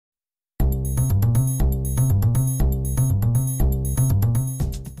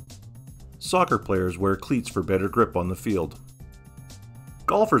Soccer players wear cleats for better grip on the field.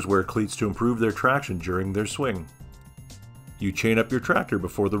 Golfers wear cleats to improve their traction during their swing. You chain up your tractor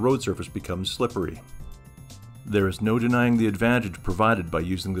before the road surface becomes slippery. There is no denying the advantage provided by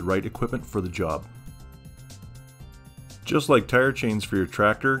using the right equipment for the job. Just like tire chains for your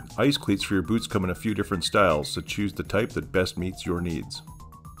tractor, ice cleats for your boots come in a few different styles, so choose the type that best meets your needs.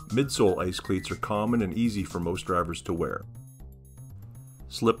 Midsole ice cleats are common and easy for most drivers to wear.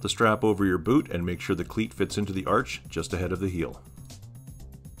 Slip the strap over your boot and make sure the cleat fits into the arch just ahead of the heel.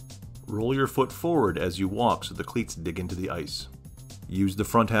 Roll your foot forward as you walk so the cleats dig into the ice. Use the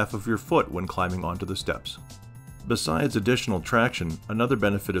front half of your foot when climbing onto the steps. Besides additional traction, another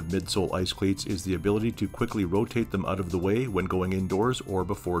benefit of midsole ice cleats is the ability to quickly rotate them out of the way when going indoors or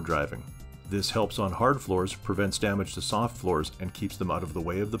before driving. This helps on hard floors, prevents damage to soft floors, and keeps them out of the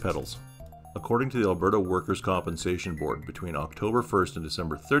way of the pedals. According to the Alberta Workers' Compensation Board, between October 1st and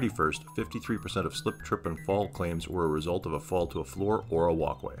December 31st, 53% of slip, trip, and fall claims were a result of a fall to a floor or a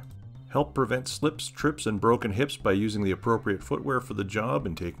walkway. Help prevent slips, trips, and broken hips by using the appropriate footwear for the job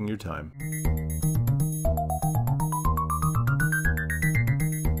and taking your time.